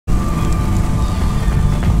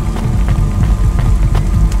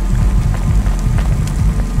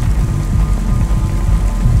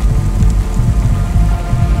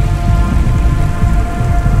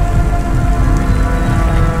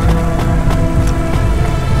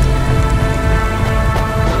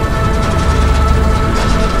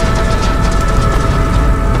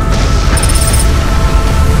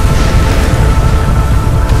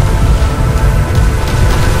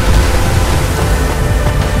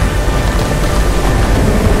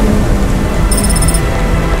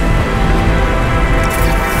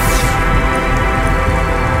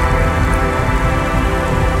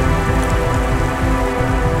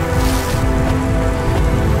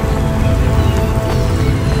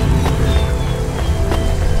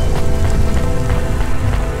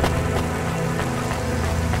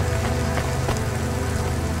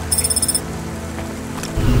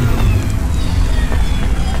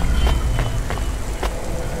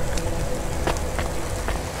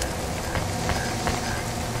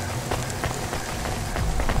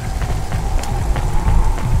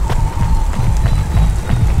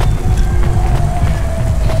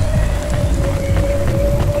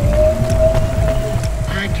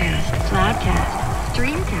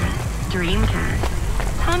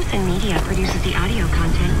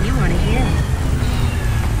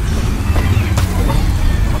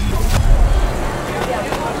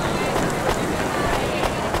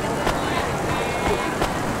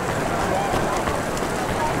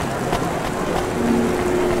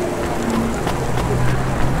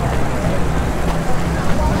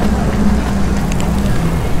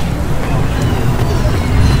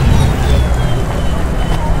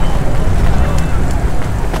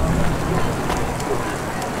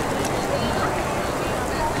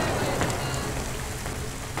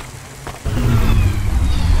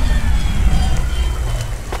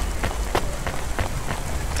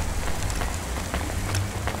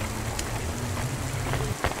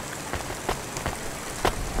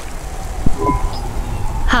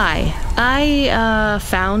Hi, I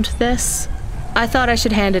found this. I thought I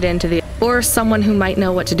should hand it in to the... or someone who might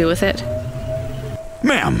know what to do with it.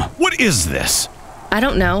 Ma'am, what is this? I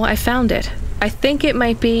don't know, I found it. I think it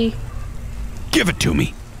might be... Give it to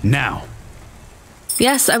me, now.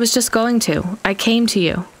 Yes, I was just going to. I came to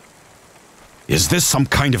you. Is this some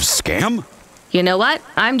kind of scam? You know what?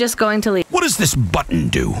 I'm just going to leave. What does this button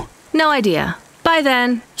do? No idea. Bye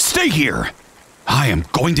then. Stay here! I am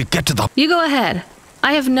going to get to the... You go ahead.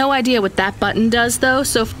 I have no idea what that button does, though,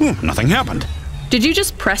 so... Nothing happened. Did you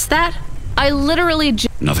just press that? I literally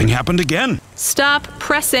Nothing happened again. Stop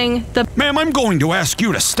pressing the... Ma'am, I'm going to ask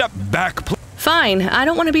you to step back, please. Fine. I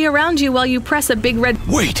don't want to be around you while you press a big red...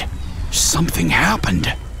 Wait. Something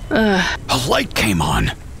happened. A light came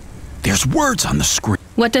on. There's words on the screen.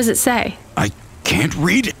 What does it say? I can't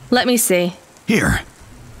read it. Let me see. Here.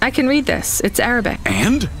 I can read this. It's Arabic.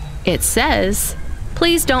 And? It says,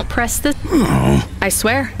 please don't press the... Oh. I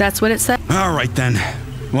swear, that's what it said. All right, then.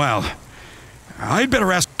 Well, I'd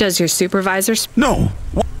better ask... Does your supervisor... No.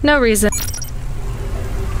 No reason.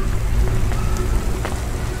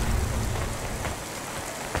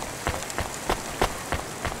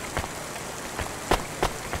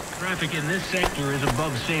 Traffic in this sector is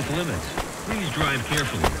above safe limits. Please drive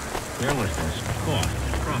carefully. Carelessness, cost,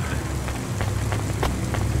 profit.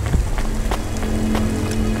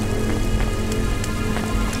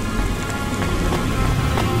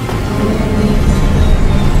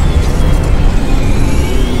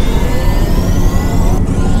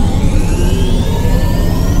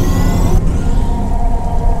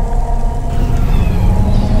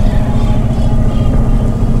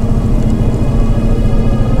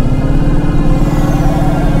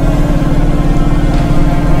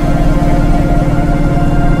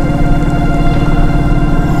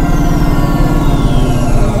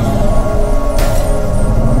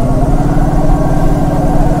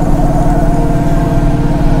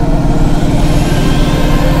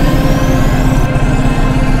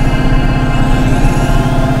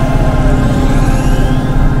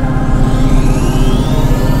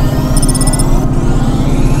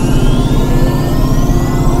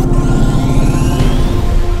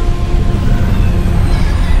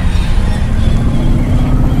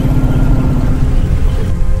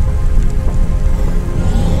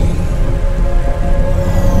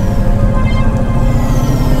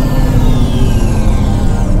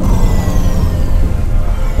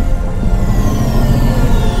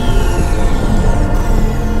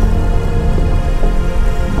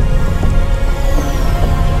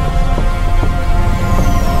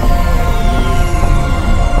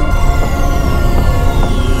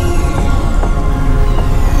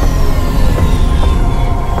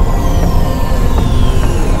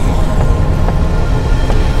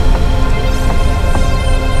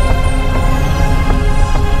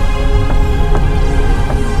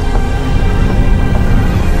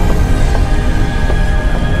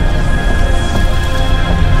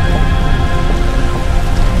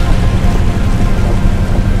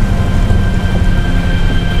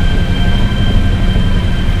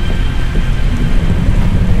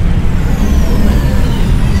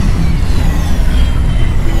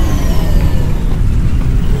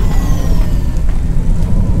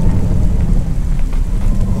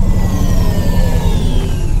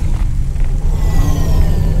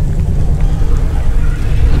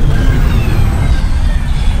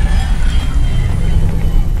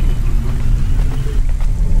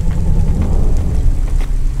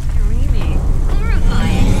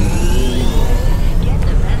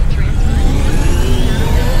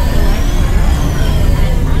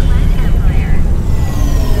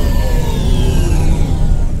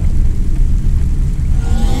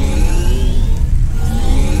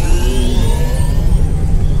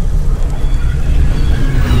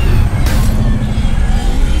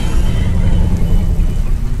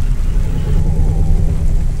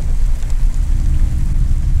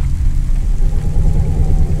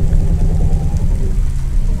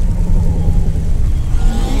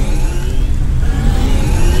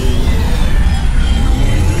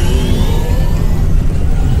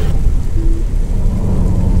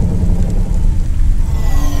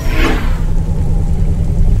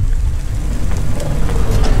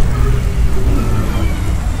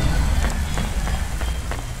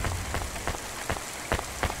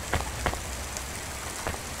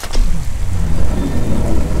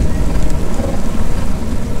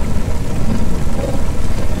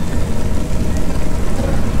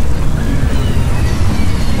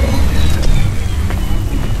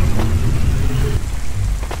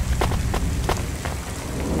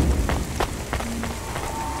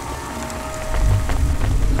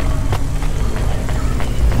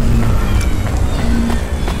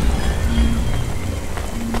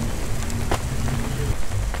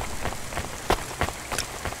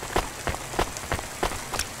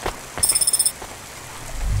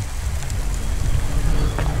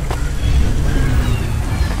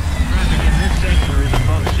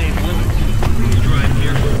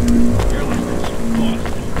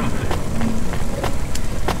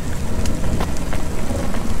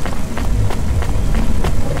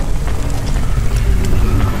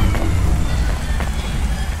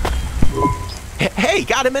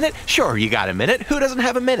 minute? Sure, you got a minute. Who doesn't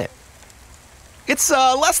have a minute? It's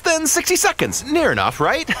less than 60 seconds. Near enough,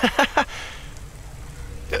 right?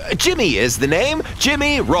 Jimmy is the name.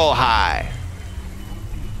 Jimmy, roll high.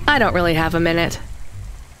 I don't really have a minute.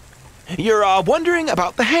 You're wondering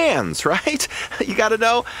about the hands, right? You gotta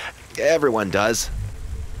know. Everyone does.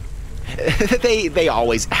 They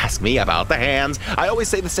always ask me about the hands. I always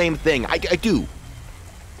say the same thing. I do.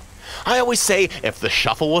 I always say if the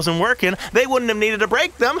shuffle wasn't working, they wouldn't have needed to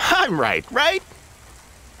break them. I'm right?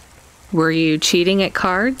 Were you cheating at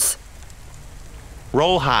cards?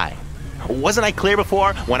 Roll high. Wasn't I clear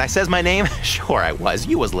before when I says my name? Sure I was.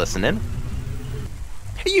 You was listening.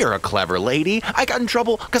 You're a clever lady. I got in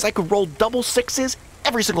trouble because I could roll double sixes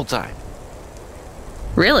every single time.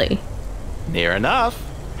 Really? Near enough.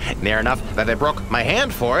 Near enough that they broke my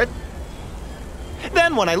hand for it.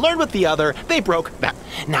 Then when I learned with the other, they broke that.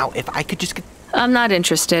 Now, if I could just get... I'm not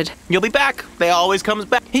interested. You'll be back. They always comes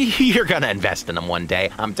back. You're gonna invest in them one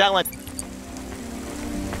day. I'm telling...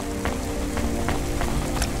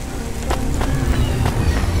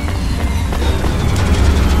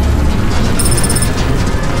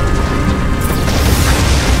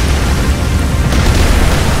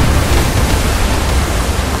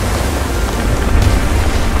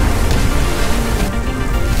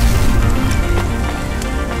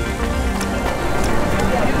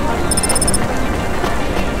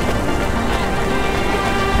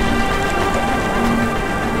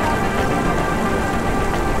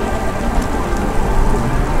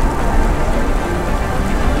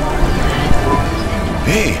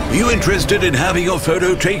 Interested in having your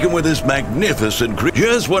photo taken with this magnificent creature?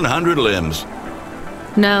 Just 100 limbs.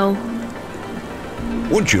 No.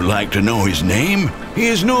 Would you like to know his name? He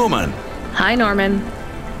is Norman. Hi, Norman.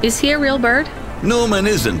 Is he a real bird? Norman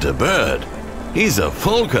isn't a bird. He's a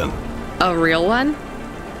falcon. A real one?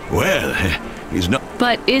 Well, he's not...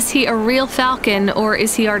 But is he a real falcon or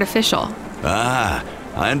is he artificial? Ah,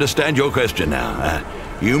 I understand your question now.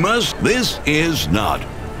 You must... This is not.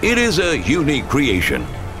 It is a unique creation.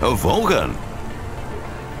 A falcon.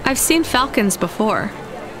 I've seen falcons before.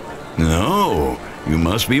 No, you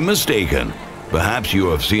must be mistaken. Perhaps you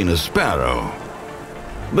have seen a sparrow.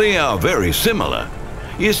 They are very similar.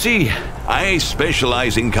 You see, I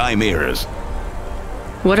specialize in chimeras.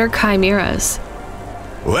 What are chimeras?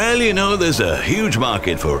 Well, you know, there's a huge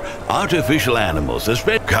market for artificial animals.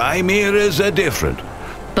 Chimeras are different.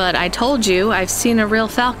 But I told you I've seen a real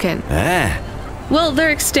falcon. Ah. Well, they're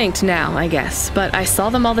extinct now, I guess, but I saw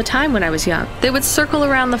them all the time when I was young. They would circle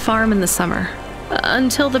around the farm in the summer,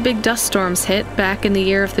 until the big dust storms hit back in the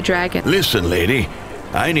year of the dragon. Listen, lady,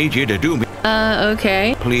 I need you to do me...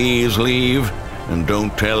 Okay. Please leave, and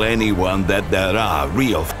don't tell anyone that there are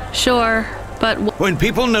real... Sure, but... When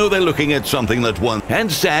people know they're looking at something that one...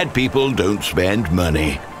 And sad people don't spend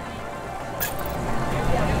money.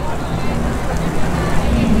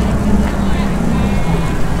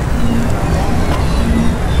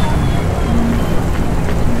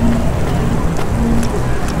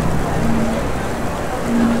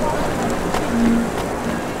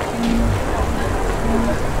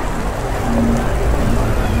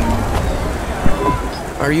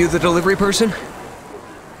 Are you the delivery person?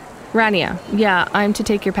 Rania, yeah, I'm to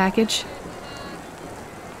take your package.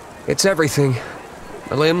 It's everything.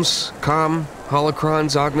 My limbs, comm,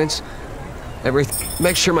 holocrons, augments, everything.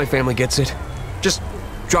 Make sure my family gets it. Just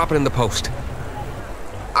drop it in the post.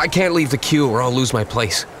 I can't leave the queue or I'll lose my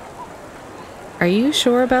place. Are you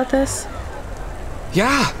sure about this?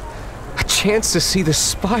 Yeah! A chance to see the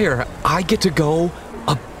spire. I get to go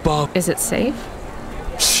above. Is it safe?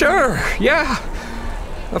 Sure, yeah.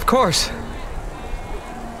 Of course.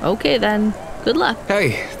 Okay then. Good luck.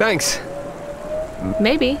 Hey, thanks.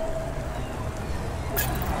 Maybe.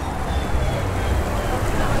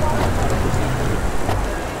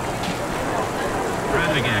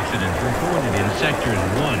 Traffic accidents reported in sectors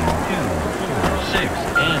 1, 2, 4, 6,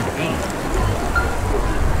 and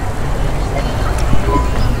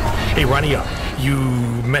 8. Hey, Rania, you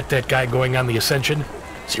met that guy going on the Ascension?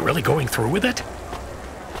 Is he really going through with it?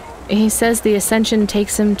 He says the Ascension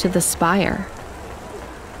takes him to the spire.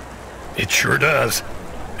 It sure does.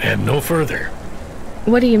 And no further.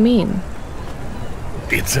 What do you mean?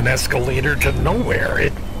 It's an escalator to nowhere.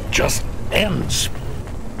 It just ends.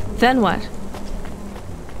 Then what?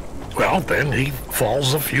 Well, then he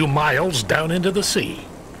falls a few miles down into the sea.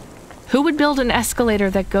 Who would build an escalator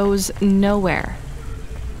that goes nowhere?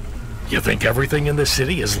 You think everything in the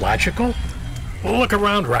city is logical? Well, look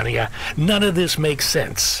around, Rania. None of this makes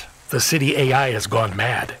sense. The city AI has gone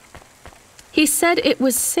mad. He said it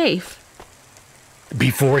was safe.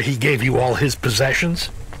 Before he gave you all his possessions?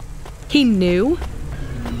 He knew?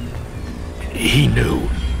 He knew.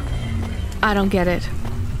 I don't get it.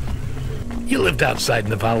 You lived outside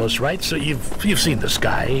Nivalis, right? So you've seen the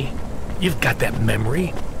sky. You've got that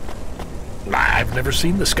memory. I've never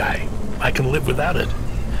seen the sky. I can live without it.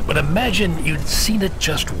 But imagine you'd seen it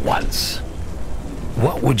just once.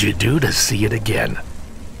 What would you do to see it again?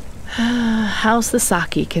 How's the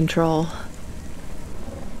sake control?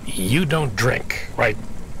 You don't drink, right?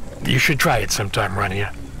 You should try it sometime,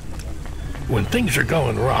 Rania. When things are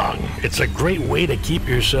going wrong, it's a great way to keep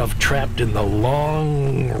yourself trapped in the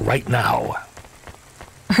long right now.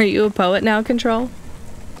 Are you a poet now, Control?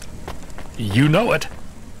 You know it.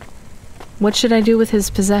 What should I do with his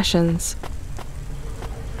possessions?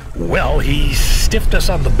 Well, he stiffed us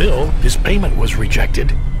on the bill. His payment was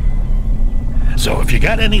rejected. So if you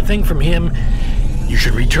got anything from him, you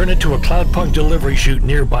should return it to a Cloudpunk delivery chute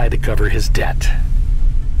nearby to cover his debt.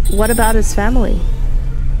 What about his family?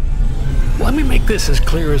 Let me make this as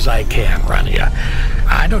clear as I can, Rania.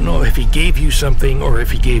 I don't know if he gave you something or if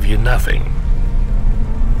he gave you nothing.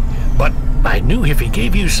 But I knew if he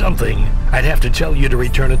gave you something, I'd have to tell you to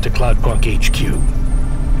return it to Cloudpunk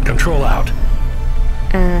HQ. Control out.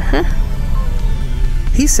 Uh-huh.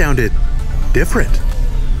 He sounded different.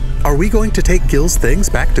 Are we going to take Gil's things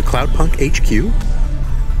back to Cloudpunk HQ?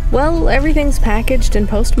 Well, everything's packaged and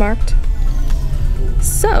postmarked.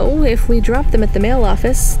 So, if we drop them at the mail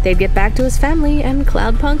office, they'd get back to his family and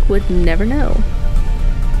Cloudpunk would never know.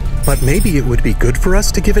 But maybe it would be good for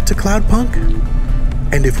us to give it to Cloudpunk?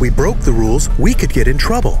 And if we broke the rules, we could get in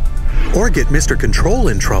trouble. Or get Mr. Control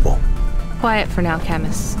in trouble. Quiet for now,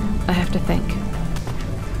 Camus. I have to think.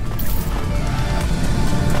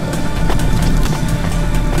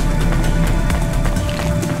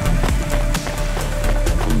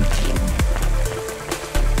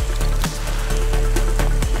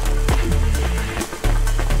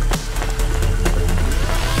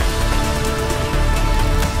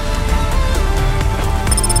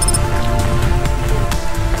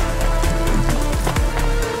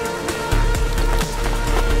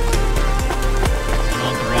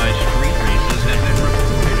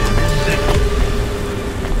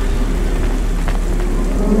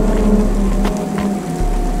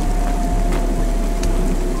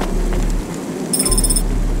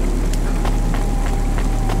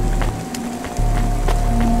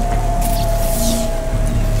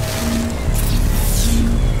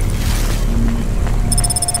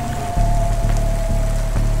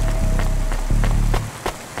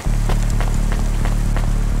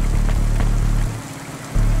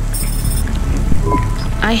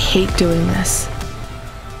 I hate doing this.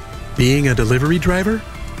 Being a delivery driver?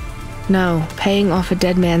 No, paying off a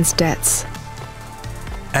dead man's debts.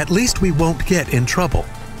 At least we won't get in trouble.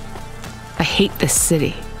 I hate this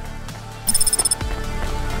city.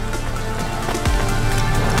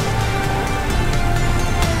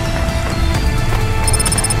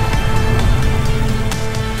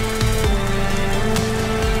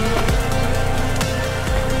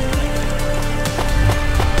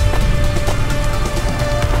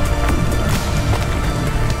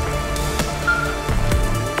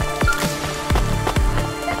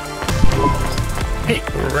 Hey,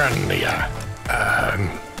 Rania.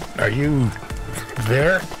 Are you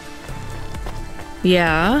there?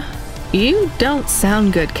 Yeah? You don't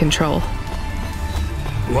sound good, Control.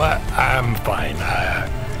 Well, I'm fine.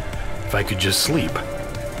 If I could just sleep.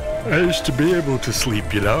 I used to be able to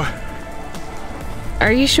sleep, you know?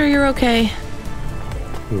 Are you sure you're okay?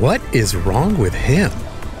 What is wrong with him?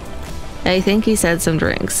 I think he said some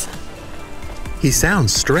drinks. He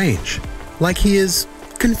sounds strange, like he is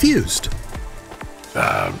confused.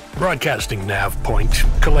 Broadcasting nav point.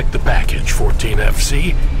 Collect the package,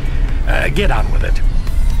 14FC. Get on with it.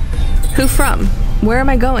 Who from? Where am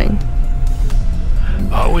I going?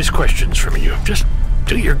 Always questions from you. Just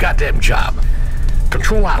do your goddamn job.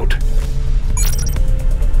 Control out.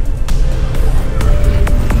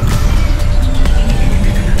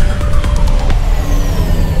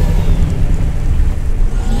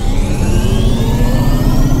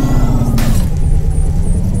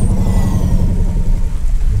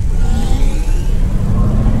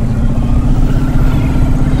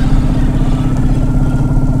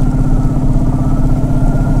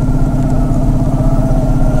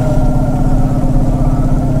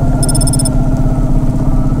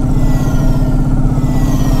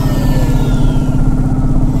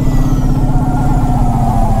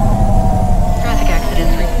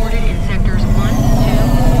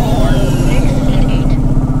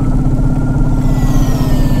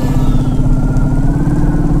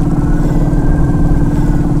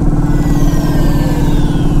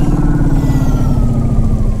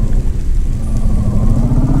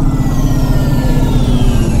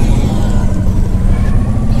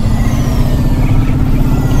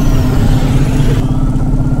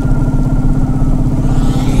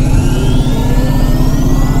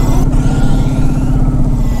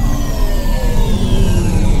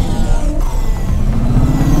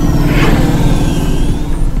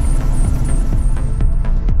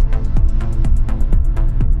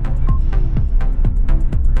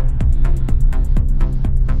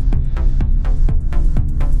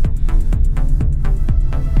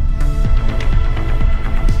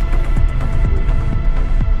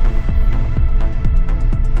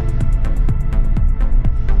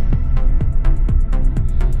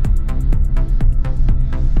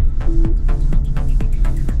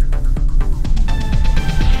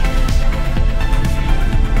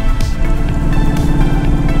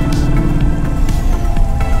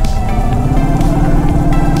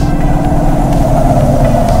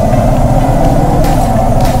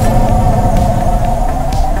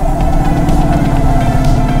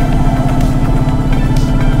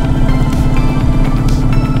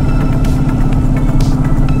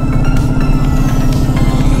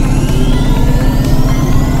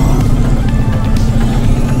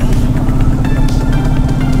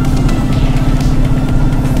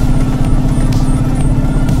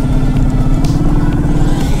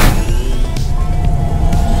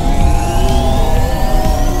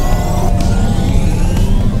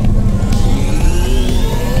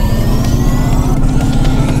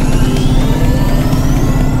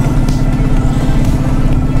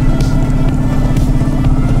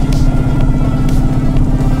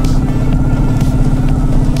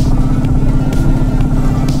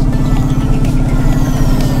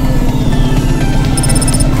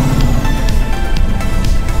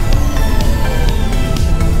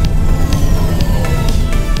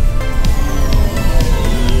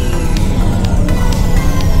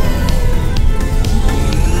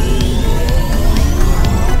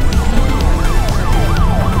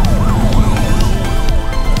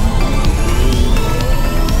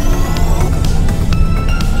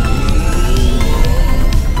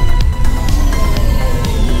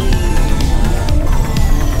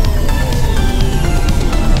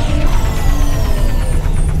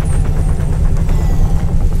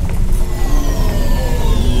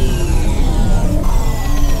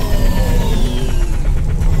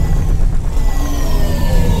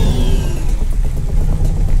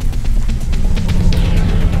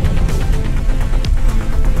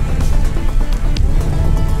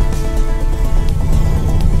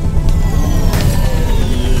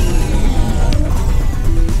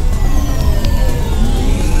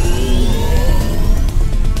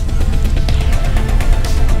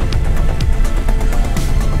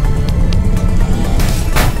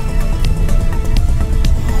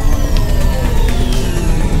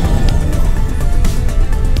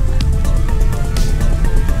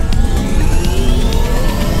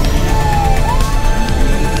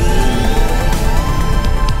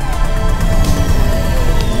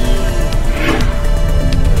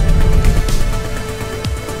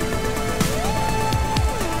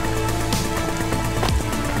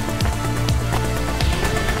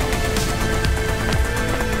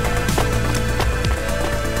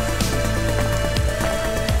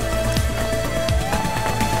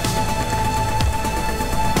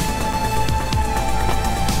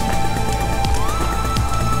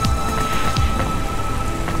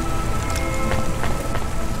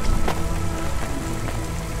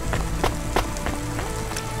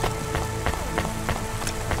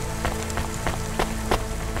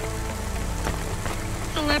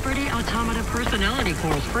 Celebrity Automata personality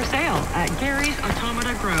cores for sale at Gary's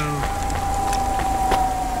Automata Grove.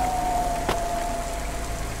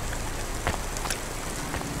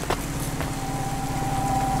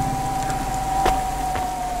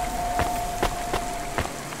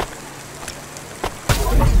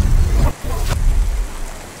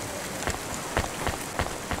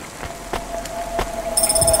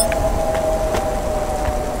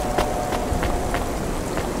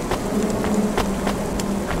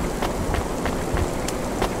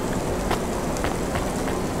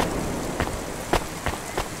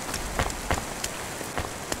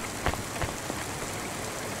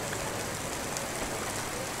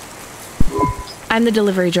 I'm the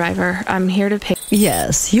delivery driver. I'm here to pay.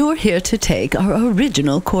 Yes, you're here to take our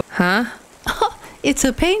original course. Huh? It's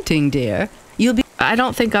a painting, dear. You'll be... I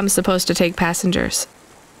don't think I'm supposed to take passengers.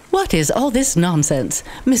 What is all this nonsense?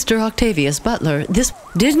 Mr. Octavius Butler, this...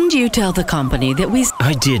 Didn't you tell the company that we...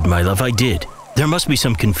 I did, my love, I did. There must be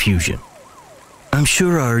some confusion. I'm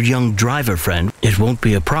sure our young driver friend, it won't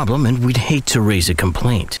be a problem, and we'd hate to raise a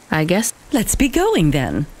complaint. I guess. Let's be going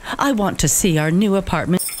then. I want to see our new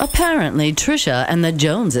apartment. Apparently, Trisha and the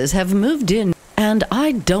Joneses have moved in, and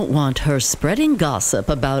I don't want her spreading gossip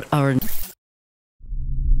about our...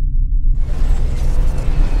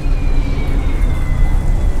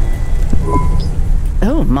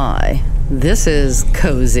 Oh my, this is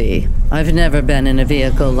cozy. I've never been in a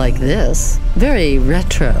vehicle like this. Very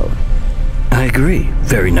retro. I agree.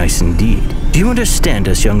 Very nice indeed. Do you understand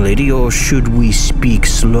us, young lady, or should we speak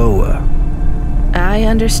slower? I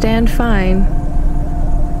understand fine.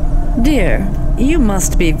 Dear, you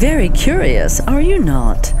must be very curious, are you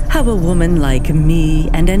not? How a woman like me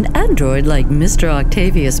and an android like Mr.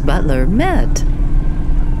 Octavius Butler met.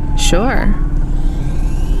 Sure.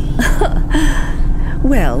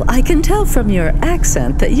 Well, I can tell from your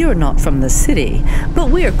accent that you're not from the city, but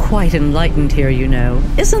we're quite enlightened here, you know.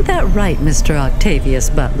 Isn't that right, Mr. Octavius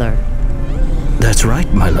Butler? That's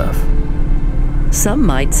right, my love. Some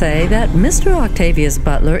might say that Mr. Octavius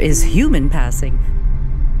Butler is human passing.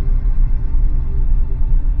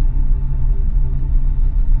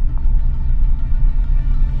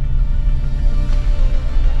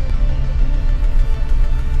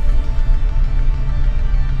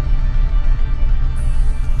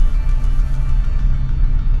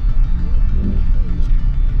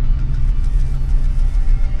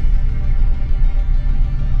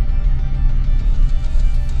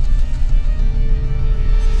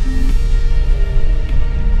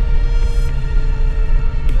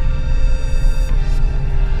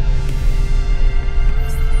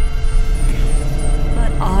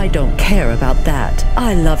 I don't care about that.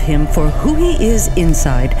 I love him for who he is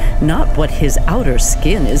inside, not what his outer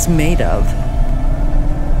skin is made of.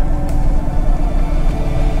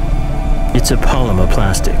 It's a polymer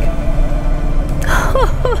plastic.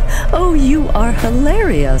 Oh, you are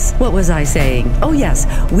hilarious. What was I saying? Oh yes,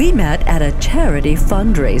 we met at a charity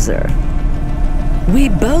fundraiser. We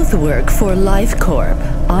both work for Life Corp.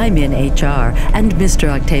 I'm in HR, and Mr.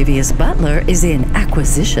 Octavius Butler is in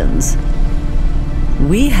acquisitions.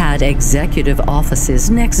 We had executive offices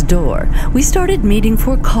next door. We started meeting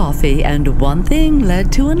for coffee, and one thing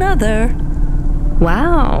led to another.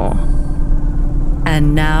 Wow.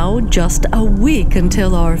 And now, just a week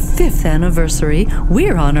until our 5th anniversary,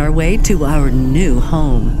 we're on our way to our new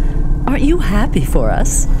home. Aren't you happy for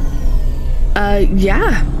us?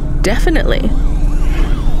 Yeah, definitely.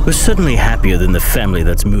 We're suddenly happier than the family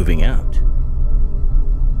that's moving out.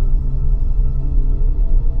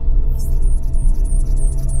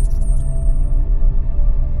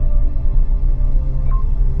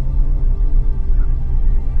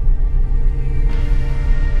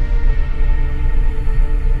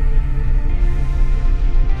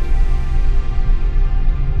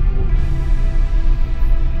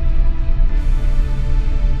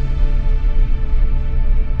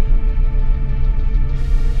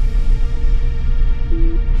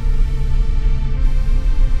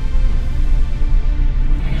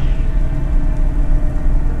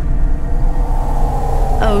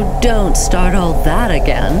 Oh, don't start all that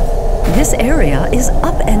again. This area is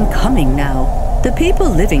up and coming now. The people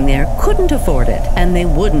living there couldn't afford it, and they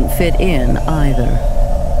wouldn't fit in either.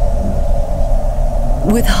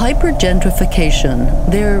 With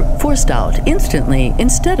hypergentrification, they're forced out instantly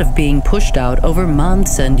instead of being pushed out over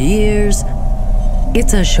months and years.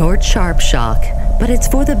 It's a short, sharp shock, but it's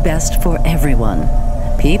for the best for everyone.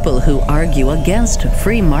 People who argue against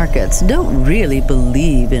free markets don't really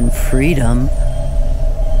believe in freedom.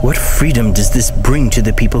 What freedom does this bring to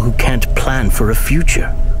the people who can't plan for a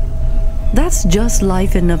future? That's just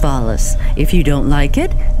life in Novalis. If you don't like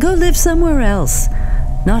it, go live somewhere else.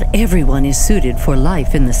 Not everyone is suited for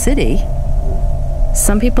life in the city.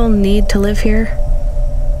 Some people need to live here.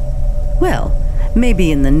 Well,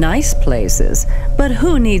 maybe in the nice places, but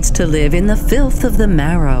who needs to live in the filth of the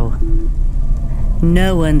marrow?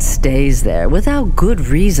 No one stays there without good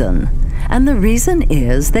reason. And the reason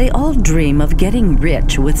is they all dream of getting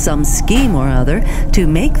rich with some scheme or other to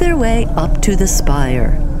make their way up to the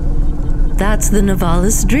spire. That's the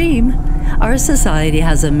Novalis dream. Our society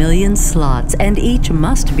has 1,000,000 slots, and each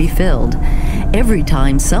must be filled. Every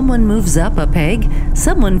time someone moves up a peg,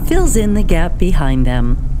 someone fills in the gap behind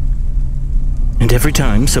them. And every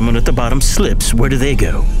time someone at the bottom slips, where do they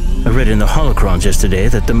go? I read in the holocrons yesterday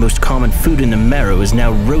that the most common food in the marrow is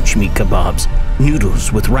now roach meat kebabs,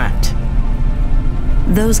 noodles with rat.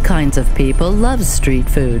 Those kinds of people love street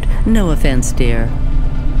food. No offense, dear.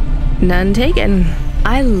 None taken.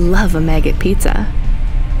 I love a maggot pizza.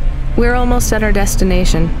 We're almost at our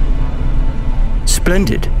destination.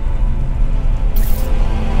 Splendid.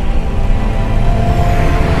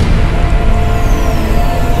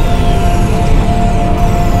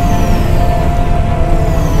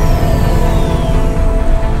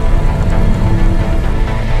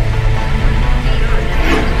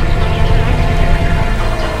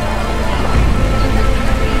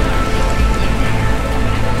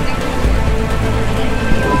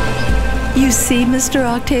 You see, Mr.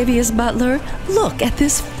 Octavius Butler? Look at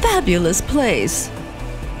this fabulous place.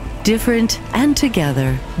 Different and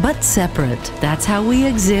together, but separate. That's how we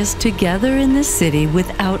exist together in this city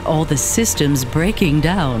without all the systems breaking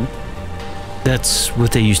down. That's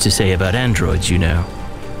what they used to say about androids, you know.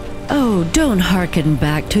 Oh, don't hearken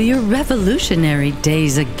back to your revolutionary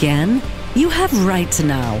days again. You have rights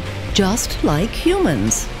now, just like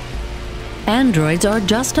humans. Androids are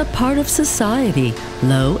just a part of society,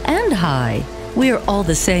 low and high. We're all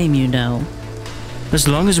the same, you know. As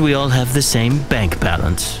long as we all have the same bank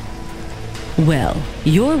balance. Well,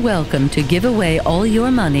 you're welcome to give away all your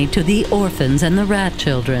money to the orphans and the rat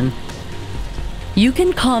children. You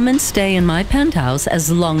can come and stay in my penthouse as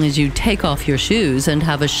long as you take off your shoes and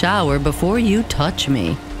have a shower before you touch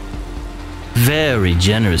me. Very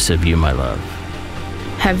generous of you, my love.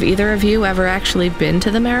 Have either of you ever actually been to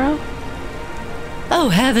the marrow? Oh,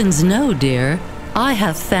 heavens no, dear. I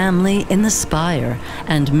have family in the Spire,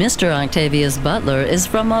 and Mr. Octavius Butler is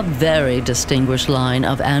from a very distinguished line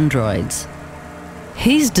of androids.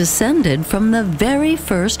 He's descended from the very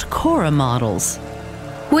first Cora models.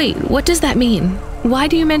 Wait, what does that mean? Why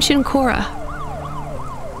do you mention Cora?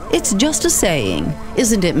 It's just a saying,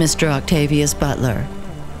 isn't it, Mr. Octavius Butler?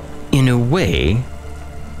 In a way.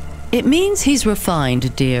 It means he's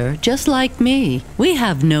refined, dear, just like me. We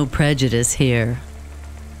have no prejudice here.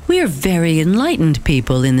 We're very enlightened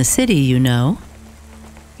people in the city, you know.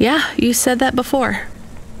 Yeah, you said that before.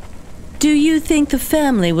 Do you think the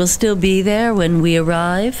family will still be there when we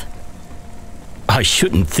arrive? I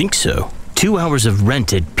shouldn't think so. 2 hours of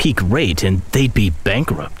rent at peak rate and they'd be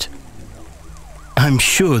bankrupt. I'm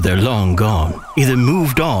sure they're long gone, either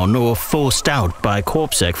moved on or forced out by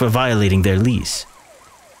Corpsec for violating their lease.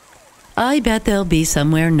 I bet they'll be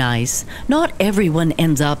somewhere nice. Not everyone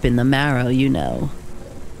ends up in the marrow, you know.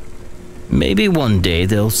 Maybe one day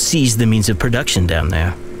they'll seize the means of production down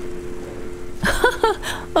there.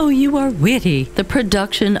 Oh, you are witty. The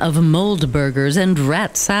production of mold burgers and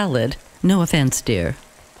rat salad. No offense, dear.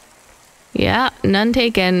 Yeah, none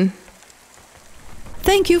taken.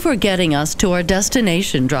 Thank you for getting us to our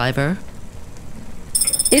destination, driver.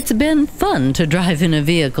 It's been fun to drive in a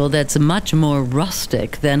vehicle that's much more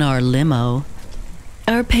rustic than our limo.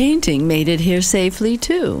 Our painting made it here safely,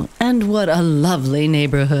 too. And what a lovely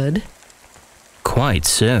neighborhood. Quite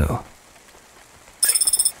so.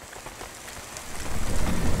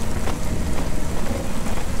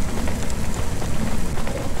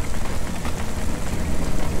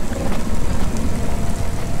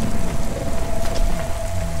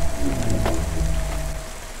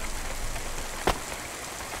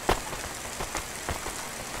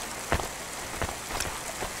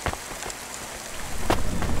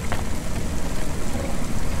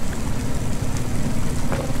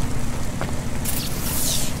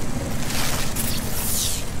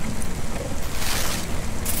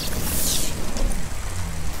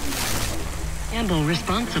 Gamble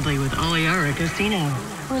responsibly with Oliara Casino.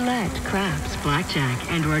 Roulette, craps,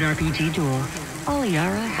 blackjack, Android RPG duel.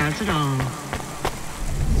 Oliara has it all.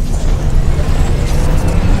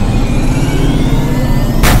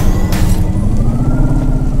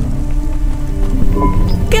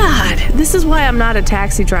 God, this is why I'm not a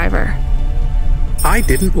taxi driver. I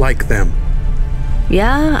didn't like them.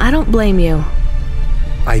 Yeah, I don't blame you.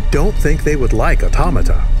 I don't think they would like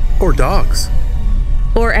automata or dogs.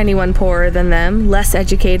 Or anyone poorer than them, less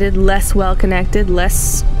educated, less well-connected,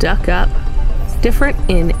 less stuck up. Different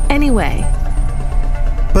in any way.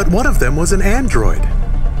 But one of them was an android.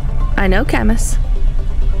 I know, Camus.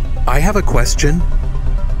 I have a question.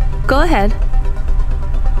 Go ahead.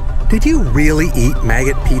 Did you really eat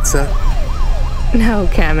maggot pizza? No,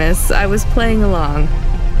 Camus. I was playing along.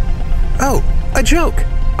 Oh, a joke.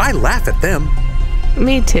 I laugh at them.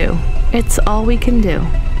 Me too. It's all we can do.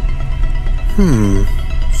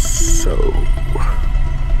 So...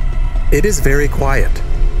 It is very quiet.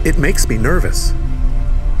 It makes me nervous.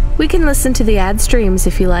 We can listen to the ad streams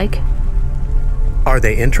if you like. Are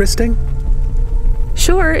they interesting?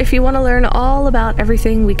 Sure, if you want to learn all about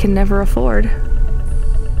everything we can never afford.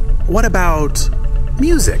 What about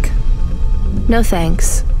music? No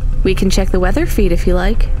thanks. We can check the weather feed if you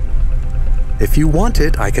like. If you want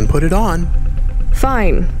it, I can put it on.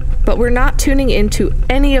 Fine, but we're not tuning into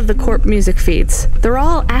any of the Corp music feeds. They're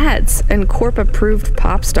all ads and Corp-approved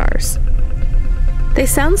pop stars. They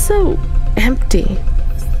sound so empty,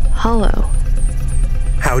 hollow.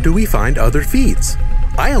 How do we find other feeds?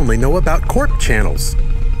 I only know about Corp channels.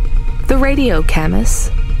 The radio, Camus.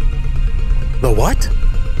 The what?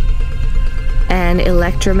 An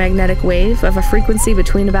electromagnetic wave of a frequency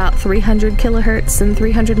between about 300 kilohertz and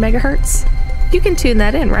 300 megahertz. You can tune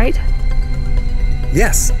that in, right?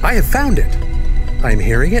 Yes, I have found it. I'm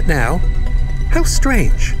hearing it now. How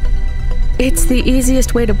strange. It's the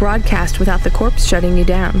easiest way to broadcast without the Corps shutting you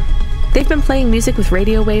down. They've been playing music with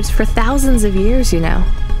radio waves for thousands of years, you know.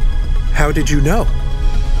 How did you know?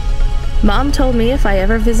 Mom told me if I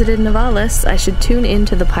ever visited Novalis, I should tune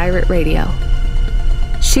into the pirate radio.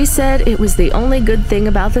 She said it was the only good thing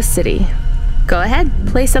about the city. Go ahead,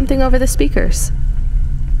 play something over the speakers.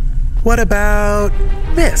 What about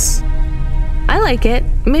this? I like it.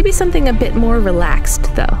 Maybe something a bit more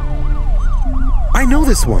relaxed, though. I know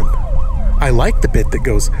this one. I like the bit that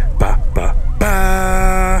goes ba ba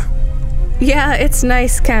ba. Yeah, it's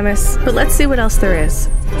nice, Camus, but let's see what else there is.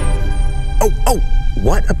 Oh,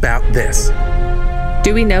 what about this?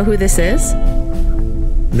 Do we know who this is?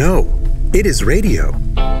 No, it is radio.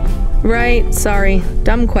 Right, sorry.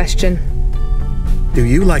 Dumb question. Do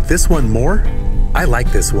you like this one more? I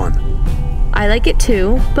like this one. I like it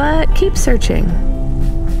too, but keep searching.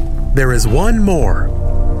 There is one more.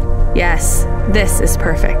 Yes, this is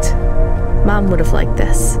perfect. Mom would have liked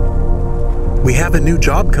this. We have a new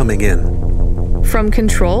job coming in. From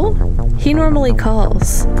Control? He normally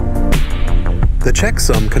calls. The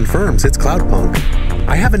checksum confirms it's Cloudpunk.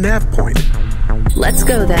 I have a nav point. Let's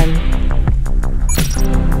go then.